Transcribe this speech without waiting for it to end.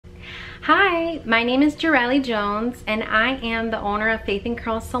Hi, my name is Jareli Jones and I am the owner of Faith and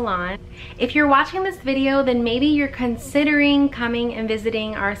Curl Salon. If you're watching this video, then maybe you're considering coming and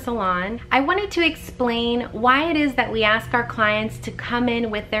visiting our salon. I wanted to explain why it is that we ask our clients to come in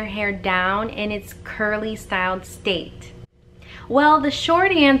with their hair down in its curly styled state. Well, the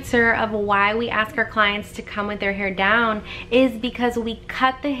short answer of why we ask our clients to come with their hair down is because we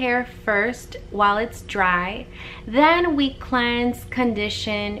cut the hair first while it's dry, then we cleanse,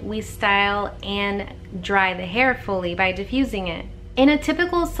 condition, we style, and dry the hair fully by diffusing it. In a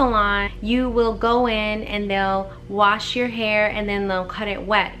typical salon, you will go in and they'll wash your hair and then they'll cut it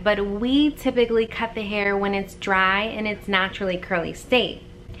wet, but we typically cut the hair when it's dry in its naturally curly state.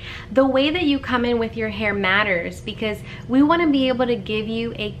 The way that you come in with your hair matters because we want to be able to give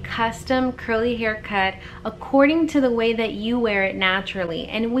you a custom curly haircut according to the way that you wear it naturally,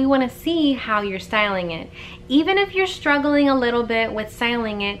 and we want to see how you're styling it. Even if you're struggling a little bit with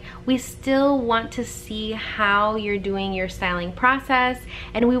styling it, we still want to see how you're doing your styling process,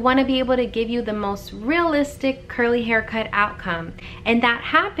 and we want to be able to give you the most realistic curly haircut outcome. And that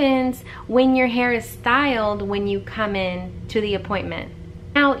happens when your hair is styled when you come in to the appointment.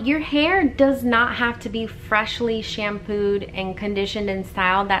 Now, your hair does not have to be freshly shampooed and conditioned and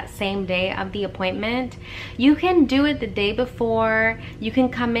styled that same day of the appointment. You can do it the day before. You can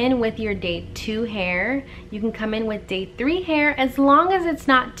come in with your day 2 hair. You can come in with day 3 hair as long as it's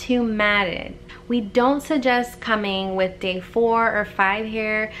not too matted. We don't suggest coming with day 4 or 5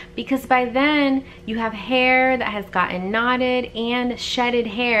 hair because by then you have hair that has gotten knotted and shedded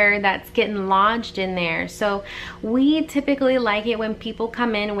hair that's getting lodged in there. So we typically like it when people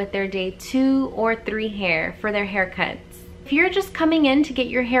come in with their day 2 or 3 hair for their haircuts. If you're just coming in to get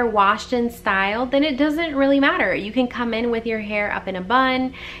your hair washed and styled, then it doesn't really matter. You can come in with your hair up in a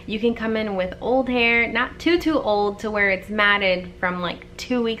bun. You can come in with old hair, not too old to where it's matted from like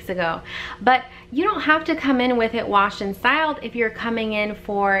 2 weeks ago. But you don't have to come in with it washed and styled if you're coming in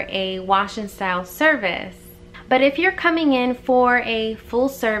for a wash and style service. But if you're coming in for a full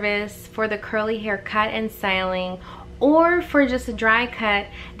service for the curly hair cut and styling, or for just a dry cut,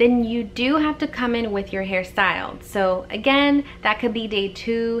 then you do have to come in with your hair styled. So again, that could be day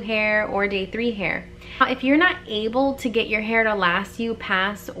 2 hair or day 3 hair. Now, if you're not able to get your hair to last you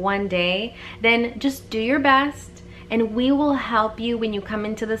past 1 day, then just do your best and we will help you when you come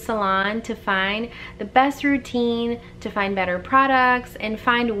into the salon to find the best routine, to find better products, and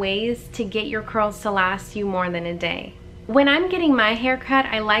find ways to get your curls to last you more than a day. When I'm getting my hair cut,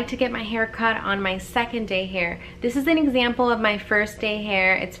 I like to get my hair cut on my 2nd day hair. This is an example of my 1st day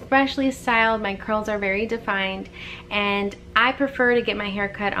hair. It's freshly styled, my curls are very defined, and I prefer to get my hair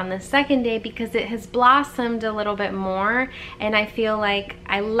cut on the 2nd day because it has blossomed a little bit more, and I feel like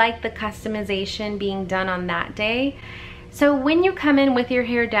I like the customization being done on that day. So when you come in with your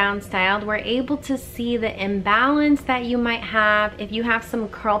hair down styled, we're able to see the imbalance that you might have. If you have some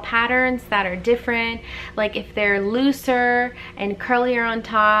curl patterns that are different, like if they're looser and curlier on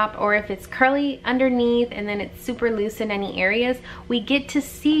top, or if it's curly underneath and then it's super loose in any areas, we get to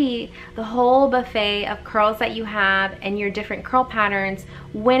see the whole buffet of curls that you have and your different curl patterns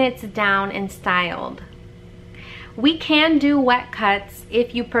when it's down and styled. We can do wet cuts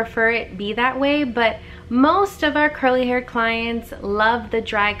if you prefer it be that way, but most of our curly hair clients love the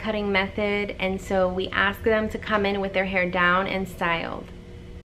dry cutting method, and so we ask them to come in with their hair down and styled.